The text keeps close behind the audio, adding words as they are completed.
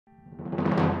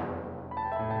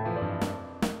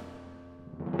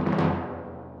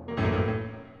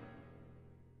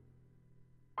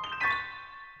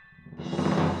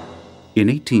In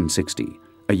 1860,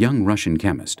 a young Russian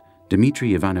chemist,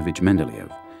 Dmitry Ivanovich Mendeleev,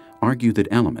 argued that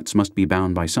elements must be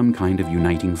bound by some kind of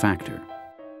uniting factor.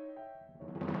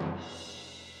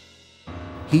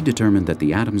 He determined that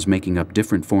the atoms making up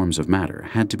different forms of matter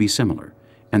had to be similar,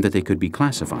 and that they could be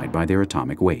classified by their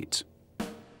atomic weights.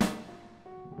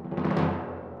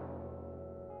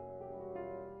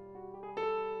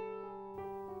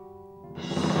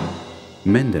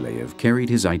 Mendeleev carried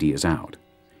his ideas out.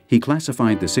 He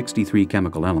classified the 63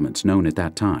 chemical elements known at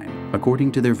that time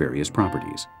according to their various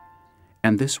properties.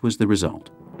 And this was the result: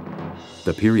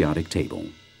 the periodic table.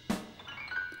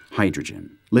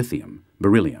 Hydrogen, lithium,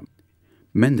 beryllium.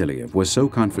 Mendeleev was so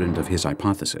confident of his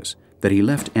hypothesis that he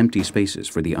left empty spaces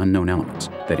for the unknown elements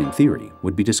that in theory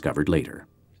would be discovered later.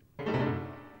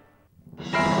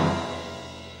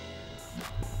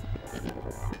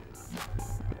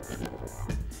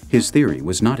 His theory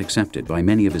was not accepted by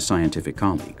many of his scientific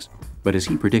colleagues, but as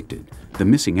he predicted, the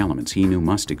missing elements he knew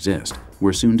must exist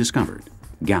were soon discovered: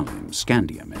 gallium,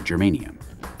 scandium, and germanium.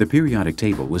 The periodic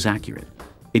table was accurate.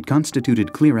 It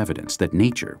constituted clear evidence that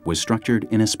nature was structured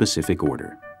in a specific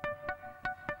order.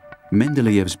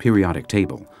 Mendeleev's periodic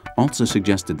table also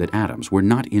suggested that atoms were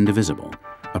not indivisible,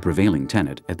 a prevailing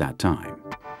tenet at that time.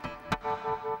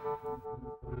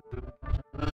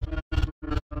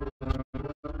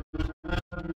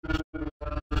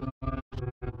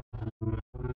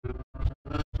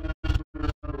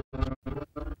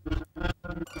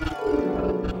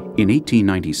 In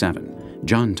 1897,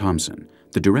 John Thompson,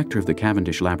 the director of the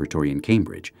Cavendish Laboratory in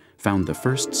Cambridge, found the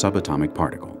first subatomic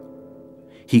particle.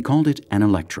 He called it an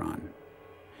electron.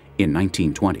 In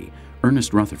 1920,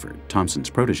 Ernest Rutherford, Thomson's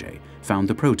protege, found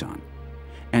the proton.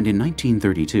 And in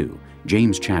 1932,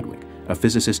 James Chadwick, a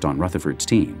physicist on Rutherford's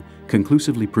team,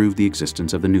 conclusively proved the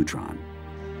existence of the neutron.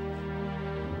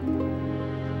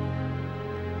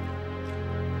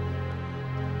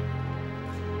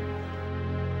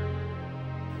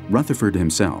 Rutherford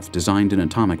himself designed an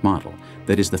atomic model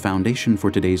that is the foundation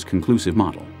for today's conclusive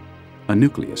model: a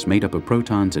nucleus made up of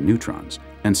protons and neutrons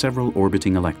and several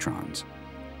orbiting electrons.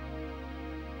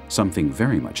 Something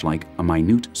very much like a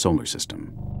minute solar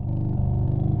system.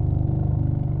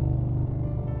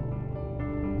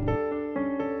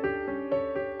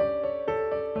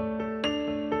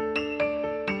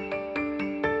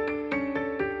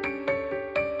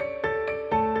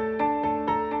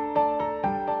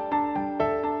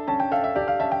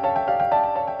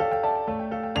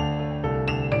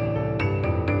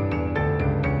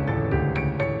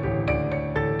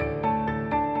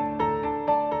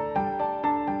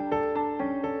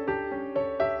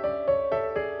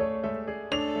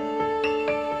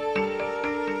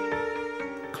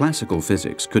 Classical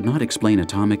physics could not explain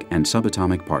atomic and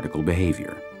subatomic particle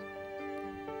behavior.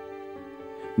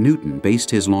 Newton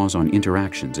based his laws on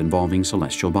interactions involving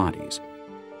celestial bodies.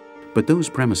 But those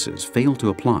premises fail to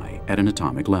apply at an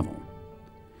atomic level.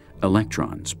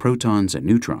 Electrons, protons, and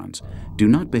neutrons do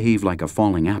not behave like a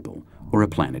falling apple or a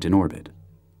planet in orbit.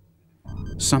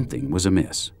 Something was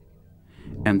amiss.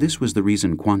 And this was the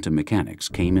reason quantum mechanics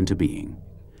came into being.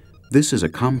 This is a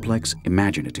complex,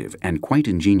 imaginative, and quite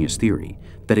ingenious theory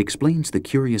that explains the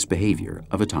curious behavior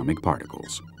of atomic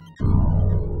particles.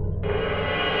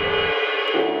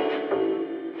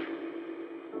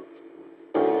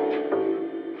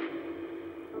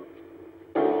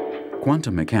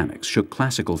 Quantum mechanics shook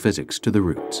classical physics to the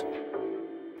roots,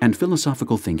 and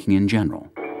philosophical thinking in general.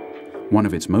 One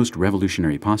of its most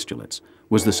revolutionary postulates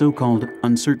was the so-called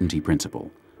uncertainty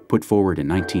principle, put forward in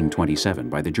 1927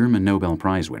 by the German Nobel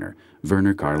Prize winner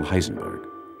Werner Karl Heisenberg.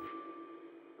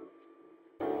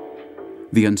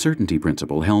 The uncertainty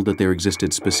principle held that there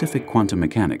existed specific quantum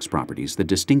mechanics properties that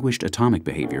distinguished atomic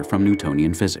behavior from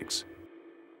Newtonian physics.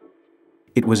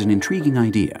 It was an intriguing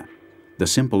idea. The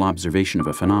simple observation of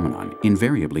a phenomenon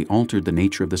invariably altered the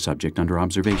nature of the subject under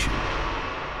observation.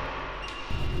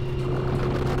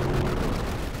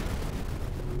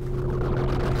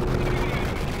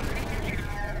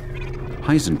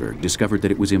 Heisenberg discovered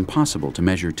that it was impossible to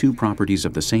measure two properties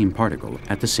of the same particle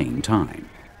at the same time.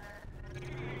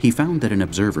 He found that an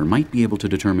observer might be able to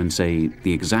determine, say,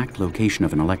 the exact location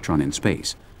of an electron in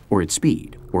space, or its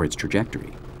speed, or its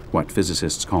trajectory, what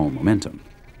physicists call momentum.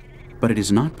 But it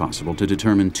is not possible to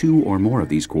determine two or more of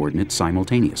these coordinates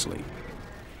simultaneously.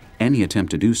 Any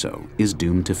attempt to do so is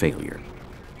doomed to failure.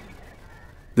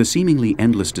 The seemingly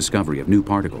endless discovery of new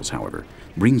particles, however,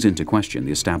 brings into question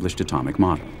the established atomic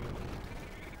model.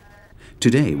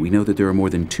 Today, we know that there are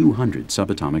more than 200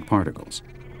 subatomic particles.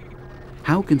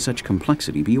 How can such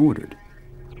complexity be ordered?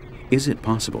 Is it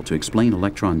possible to explain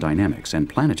electron dynamics and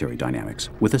planetary dynamics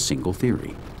with a single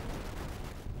theory?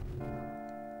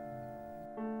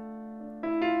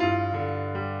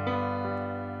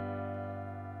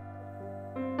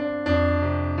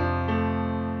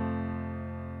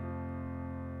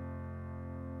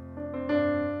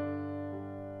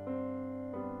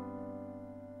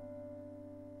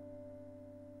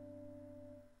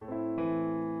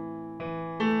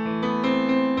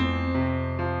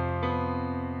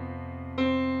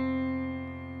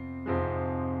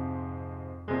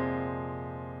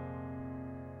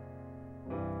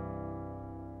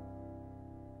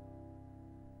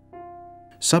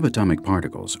 Subatomic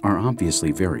particles are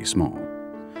obviously very small.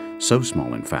 So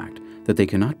small, in fact, that they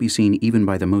cannot be seen even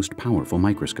by the most powerful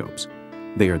microscopes.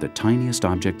 They are the tiniest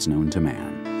objects known to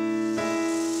man.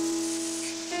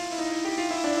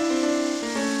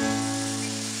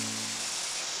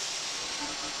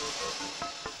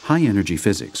 High-energy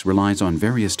physics relies on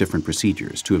various different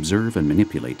procedures to observe and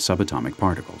manipulate subatomic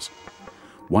particles.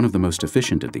 One of the most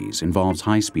efficient of these involves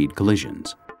high-speed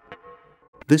collisions.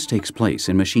 This takes place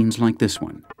in machines like this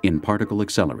one, in particle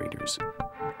accelerators.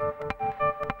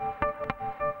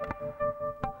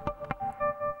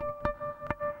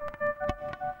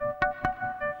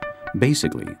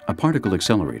 Basically, a particle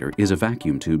accelerator is a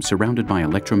vacuum tube surrounded by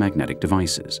electromagnetic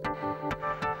devices.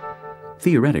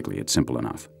 Theoretically, it's simple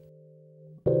enough.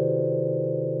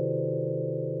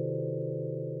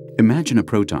 Imagine a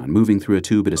proton moving through a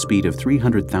tube at a speed of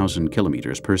 300,000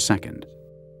 kilometers per second.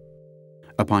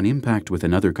 Upon impact with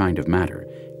another kind of matter,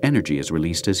 energy is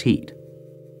released as heat.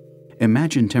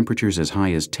 Imagine temperatures as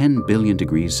high as 10 billion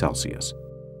degrees Celsius.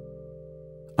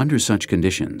 Under such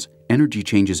conditions, energy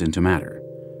changes into matter,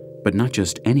 but not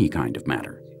just any kind of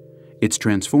matter. It's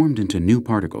transformed into new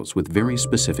particles with very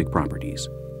specific properties.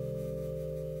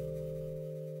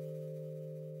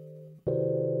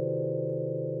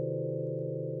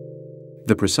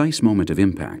 The precise moment of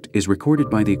impact is recorded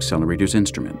by the accelerator's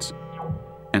instruments,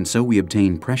 and so we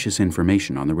obtain precious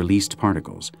information on the released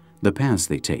particles, the paths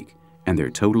they take, and their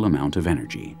total amount of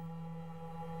energy.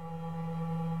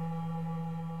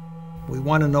 We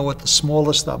want to know what the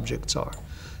smallest objects are.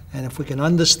 And if we can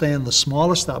understand the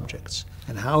smallest objects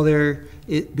and how their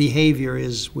behavior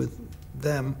is with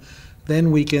them,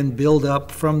 then we can build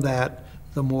up from that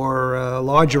the more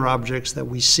larger objects that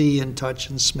we see and touch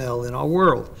and smell in our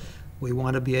world. We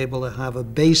want to be able to have a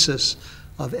basis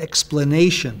of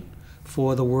explanation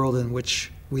for the world in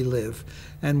which we live.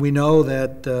 And we know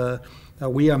that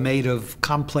we are made of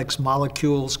complex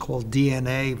molecules called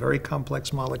DNA, very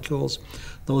complex molecules.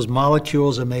 Those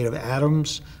molecules are made of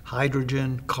atoms,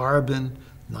 hydrogen, carbon,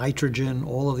 nitrogen,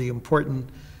 all of the important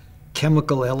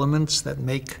chemical elements that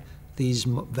make these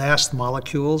vast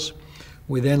molecules.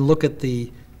 We then look at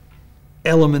the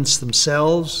elements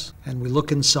themselves, and we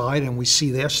look inside and we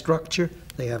see their structure.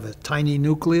 They have a tiny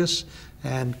nucleus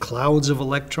and clouds of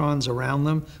electrons around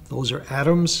them. Those are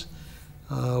atoms.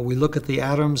 We look at the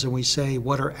atoms and we say,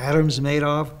 what are atoms made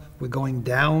of? We're going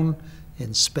down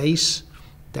in space,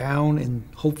 down in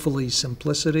hopefully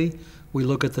simplicity. We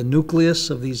look at the nucleus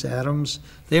of these atoms.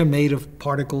 They're made of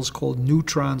particles called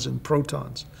neutrons and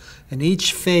protons. And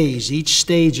each phase, each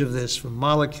stage of this, from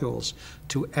molecules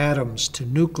to atoms to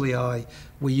nuclei,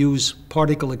 we use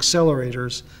particle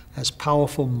accelerators as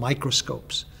powerful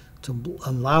microscopes to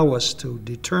allow us to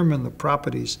determine the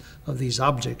properties of these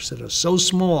objects that are so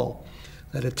small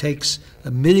that it takes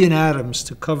 1 million atoms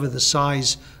to cover the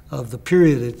size of the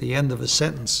period at the end of a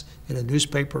sentence in a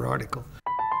newspaper article.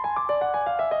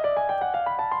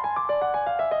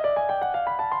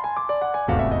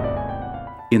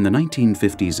 In the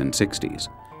 1950s and 60s,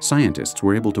 scientists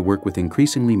were able to work with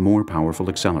increasingly more powerful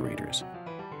accelerators.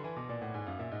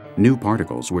 New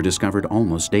particles were discovered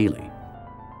almost daily.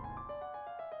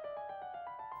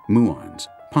 Muons,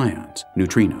 pions,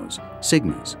 neutrinos,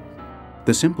 sigmas.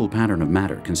 The simple pattern of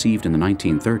matter conceived in the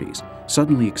 1930s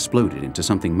suddenly exploded into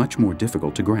something much more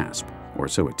difficult to grasp, or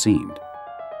so it seemed.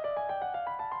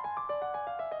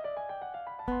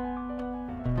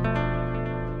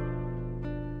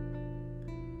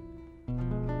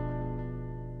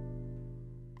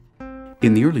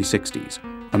 In the early 60s,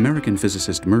 American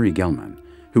physicist Murray Gell-Mann,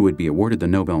 who would be awarded the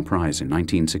Nobel Prize in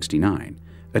 1969,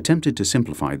 attempted to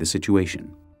simplify the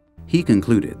situation. He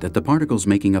concluded that the particles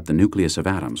making up the nucleus of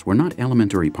atoms were not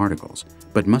elementary particles,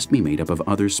 but must be made up of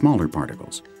other smaller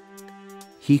particles.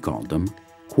 He called them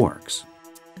quarks.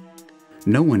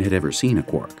 No one had ever seen a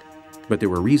quark, but there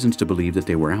were reasons to believe that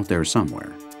they were out there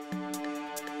somewhere.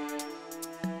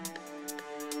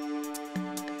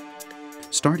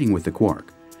 Starting with the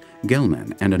quark,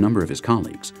 Gell-Mann and a number of his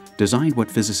colleagues designed what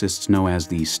physicists know as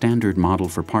the Standard Model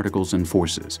for Particles and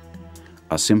Forces,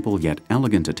 a simple yet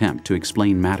elegant attempt to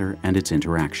explain matter and its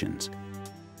interactions.